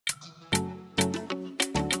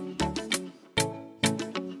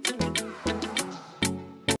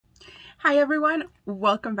Hi everyone,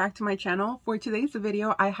 welcome back to my channel. For today's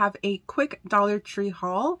video, I have a quick Dollar Tree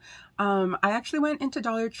haul. I actually went into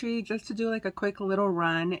Dollar Tree just to do like a quick little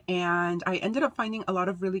run, and I ended up finding a lot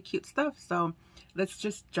of really cute stuff. So let's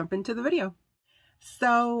just jump into the video.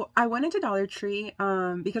 So I went into Dollar Tree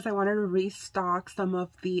because I wanted to restock some of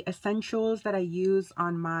the essentials that I use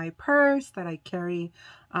on my purse that I carry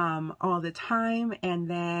all the time. And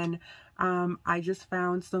then I just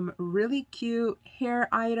found some really cute hair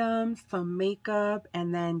items, some makeup,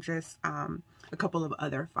 and then just a couple of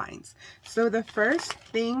other finds. So the first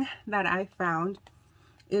thing that I found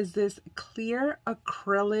is this clear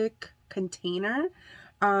acrylic container,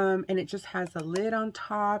 and it just has a lid on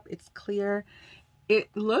top. It's clear.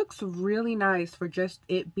 It looks really nice for just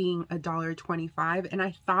it being $1.25, and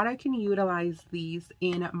I thought I can utilize these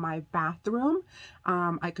in my bathroom.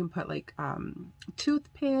 I can put like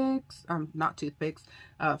toothpicks, not toothpicks,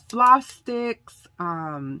 floss sticks,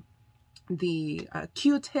 the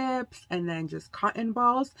Q-tips, and then just cotton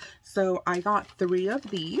balls. So I got 3 of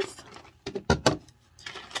these.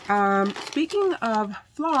 Speaking of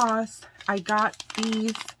floss, I got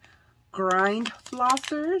these grind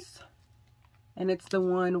flossers. And it's the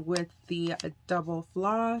one with the double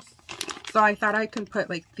floss. So I thought I could put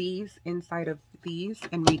like these inside of these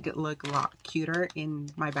and make it look a lot cuter in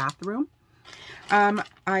my bathroom.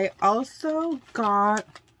 I also got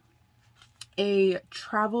a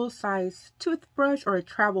travel size toothbrush, or a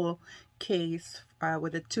travel case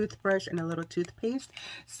with a toothbrush and a little toothpaste.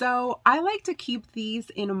 So I like to keep these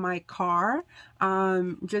in my car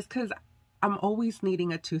just because I'm always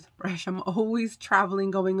needing a toothbrush. I'm always traveling,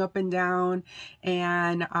 going up and down,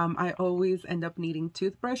 and I always end up needing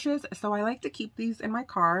toothbrushes. So I like to keep these in my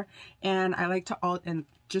car, and I like to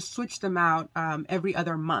just switch them out every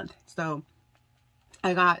other month. So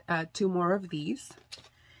I got 2 more of these.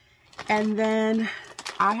 And then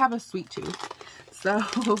I have a sweet tooth. So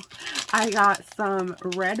I got some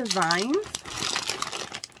red vines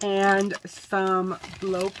and some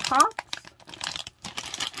blow pops.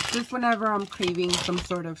 Just whenever I'm craving some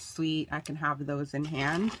sort of sweet, I can have those in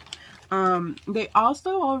hand. They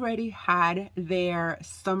also already had their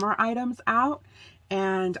summer items out,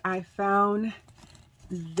 and I found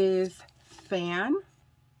this fan,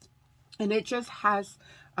 and it just has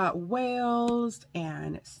whales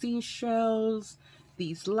and seashells,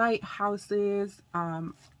 these lighthouses.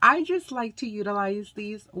 I just like to utilize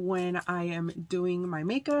these when I am doing my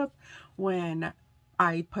makeup. When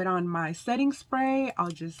I put on my setting spray, I'll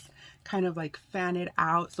just kind of like fan it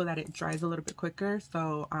out so that it dries a little bit quicker.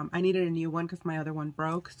 So I needed a new one because my other one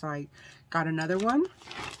broke, so I got another one.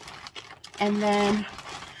 And then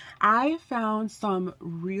I found some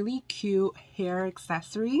really cute hair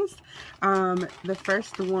accessories. The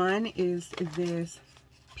first one is this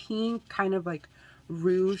pink kind of like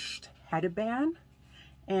ruched headband,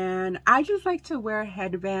 and I just like to wear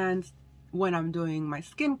headbands when I'm doing my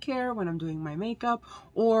skincare, when I'm doing my makeup,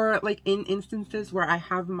 or like in instances where I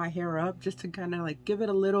have my hair up, just to kind of like give it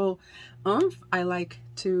a little oomph. I like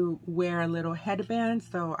to wear a little headband,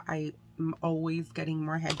 so I'm always getting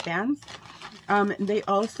more headbands. They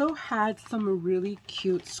also had some really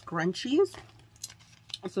cute scrunchies.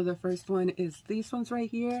 So the first one is these ones right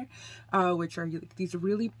here, which are these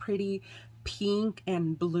really pretty pink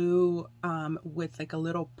and blue with like a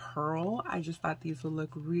little pearl. I just thought these would look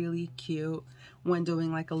really cute when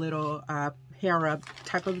doing like a little hair up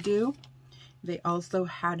type of do. They also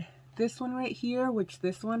had this one right here, which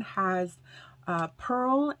this one has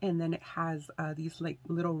pearl, and then it has these like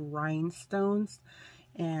little rhinestones.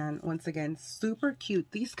 And once again, super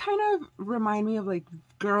cute. These kind of remind me of like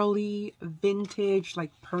girly, vintage,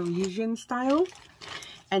 like Parisian style.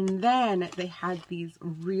 And then they had these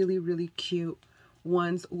really, really cute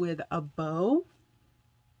ones with a bow.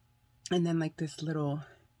 And then like this little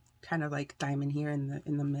kind of like diamond here in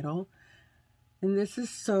the middle. And this is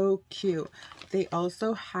so cute. They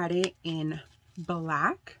also had it in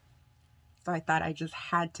black. So I thought I just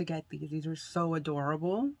had to get these. These are so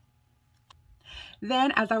adorable.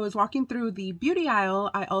 Then as I was walking through the beauty aisle,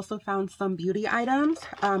 I also found some beauty items.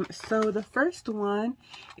 So the first one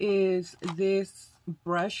is this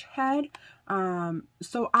brush head.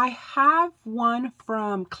 So I have one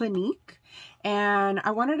from Clinique, and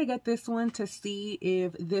I wanted to get this one to see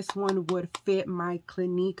if this one would fit my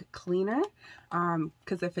Clinique cleaner,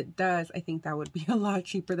 because if it does, I think that would be a lot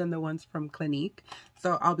cheaper than the ones from Clinique.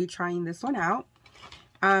 So I'll be trying this one out.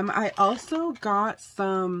 I also got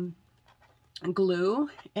some glue,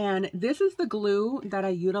 and this is the glue that I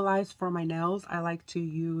utilize for my nails. I like to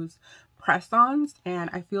use press-ons,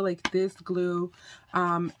 and I feel like this glue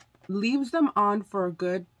leaves them on for a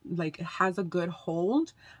good, like it has a good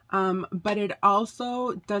hold, but it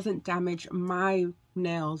also doesn't damage my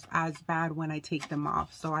nails as bad when I take them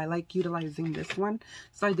off. So I like utilizing this one.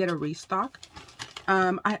 So I did a restock.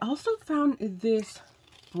 I also found this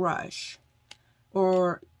brush,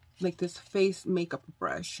 or like this face makeup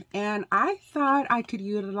brush, and I thought I could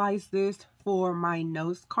utilize this for my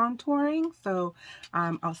nose contouring. So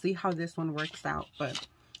I'll see how this one works out, but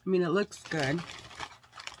I mean, it looks good.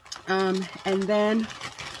 And then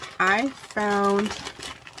I found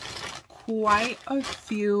quite a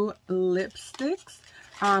few lipsticks.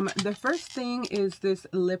 The first thing is this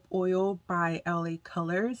lip oil by LA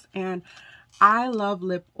Colors, and I love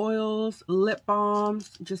lip oils, lip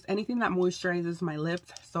balms, just anything that moisturizes my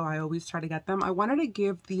lips, so I always try to get them. I wanted to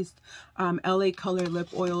give these LA Color lip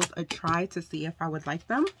oils a try to see if I would like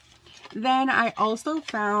them. Then I also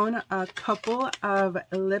found a couple of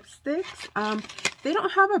lipsticks. They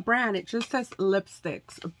don't have a brand, it just says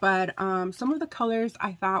lipsticks, but some of the colors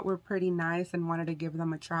I thought were pretty nice and wanted to give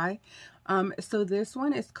them a try. So this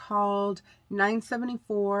one is called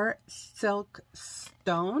 974 Silk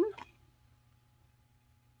Stone.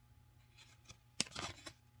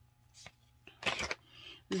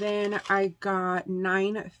 Then I got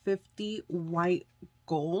 950 White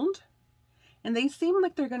Gold. And they seem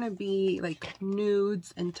like they're going to be like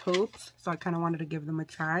nudes and taupes, so I kind of wanted to give them a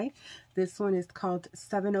try. This one is called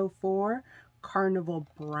 704 Carnival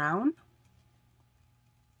Brown.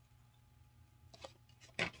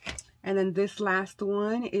 And then this last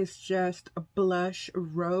one is just a Blush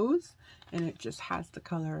Rose, and it just has the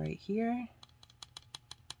color right here.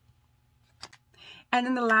 And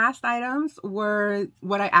then the last items were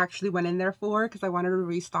what I actually went in there for, because I wanted to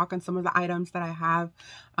restock on some of the items that I have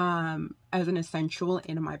as an essential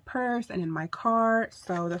in my purse and in my car.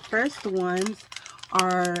 So the first ones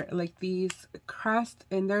are like these Crest,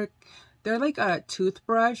 and they're like a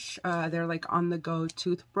toothbrush. They're like on the go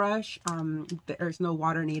toothbrush. There's no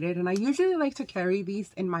water needed, and I usually like to carry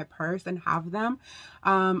these in my purse and have them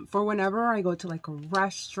for whenever I go to like a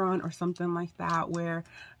restaurant or something like that, where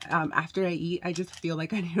after I eat I just feel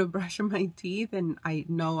like I need to brush my teeth, and I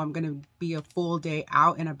know I'm gonna be a full day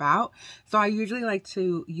out and about, so I usually like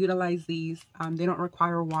to utilize these. They don't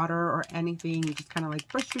require water or anything. You just kind of like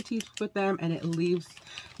brush your teeth with them, and it leaves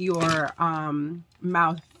your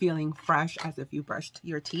mouth feeling fresh as if you brushed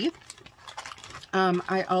your teeth.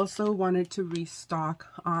 I also wanted to restock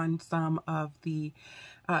on some of the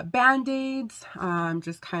Band-Aids,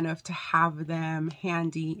 just kind of to have them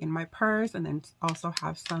handy in my purse, and then also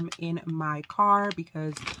have some in my car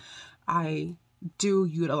because I do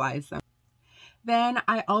utilize them. Then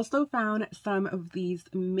I also found some of these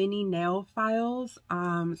mini nail files.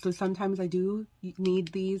 So sometimes I do need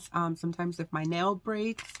these. Sometimes if my nail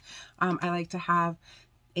breaks, I like to have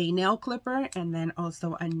a nail clipper and then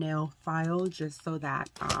also a nail file, just so that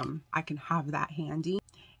I can have that handy.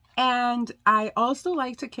 And I also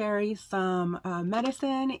like to carry some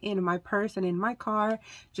medicine in my purse and in my car,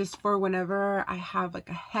 just for whenever I have like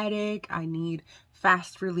a headache, I need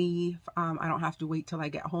fast relief. I don't have to wait till I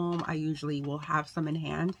get home. I usually will have some in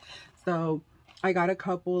hand. So I got a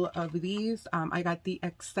couple of these. I got the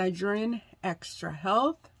Excedrin Extra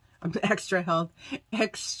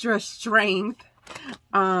Strength,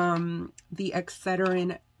 the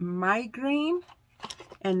Excedrin Migraine,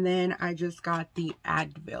 and then I just got the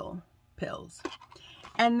Advil pills.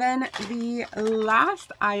 And then the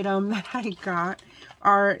last item that I got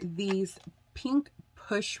are these pink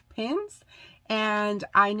push pins, and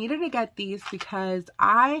I needed to get these because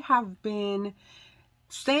I have been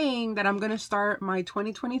saying that I'm going to start my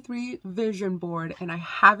 2023 vision board, and I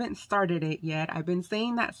haven't started it yet. I've been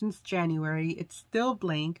saying that since January. It's still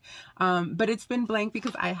blank, but it's been blank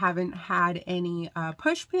because I haven't had any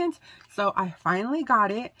push pins, so I finally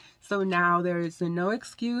got it. So now there's no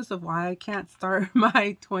excuse of why I can't start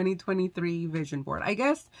my 2023 vision board. I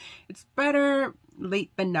guess it's better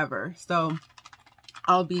late than never, so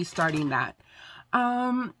I'll be starting that.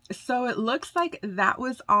 So it looks like that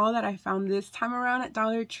was all that I found this time around at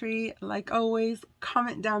Dollar Tree. Like always,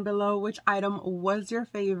 comment down below which item was your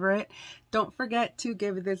favorite. Don't forget to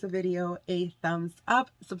give this video a thumbs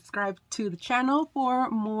up. Subscribe to the channel for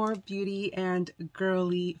more beauty and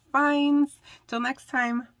girly finds. Till next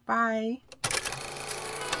time, bye.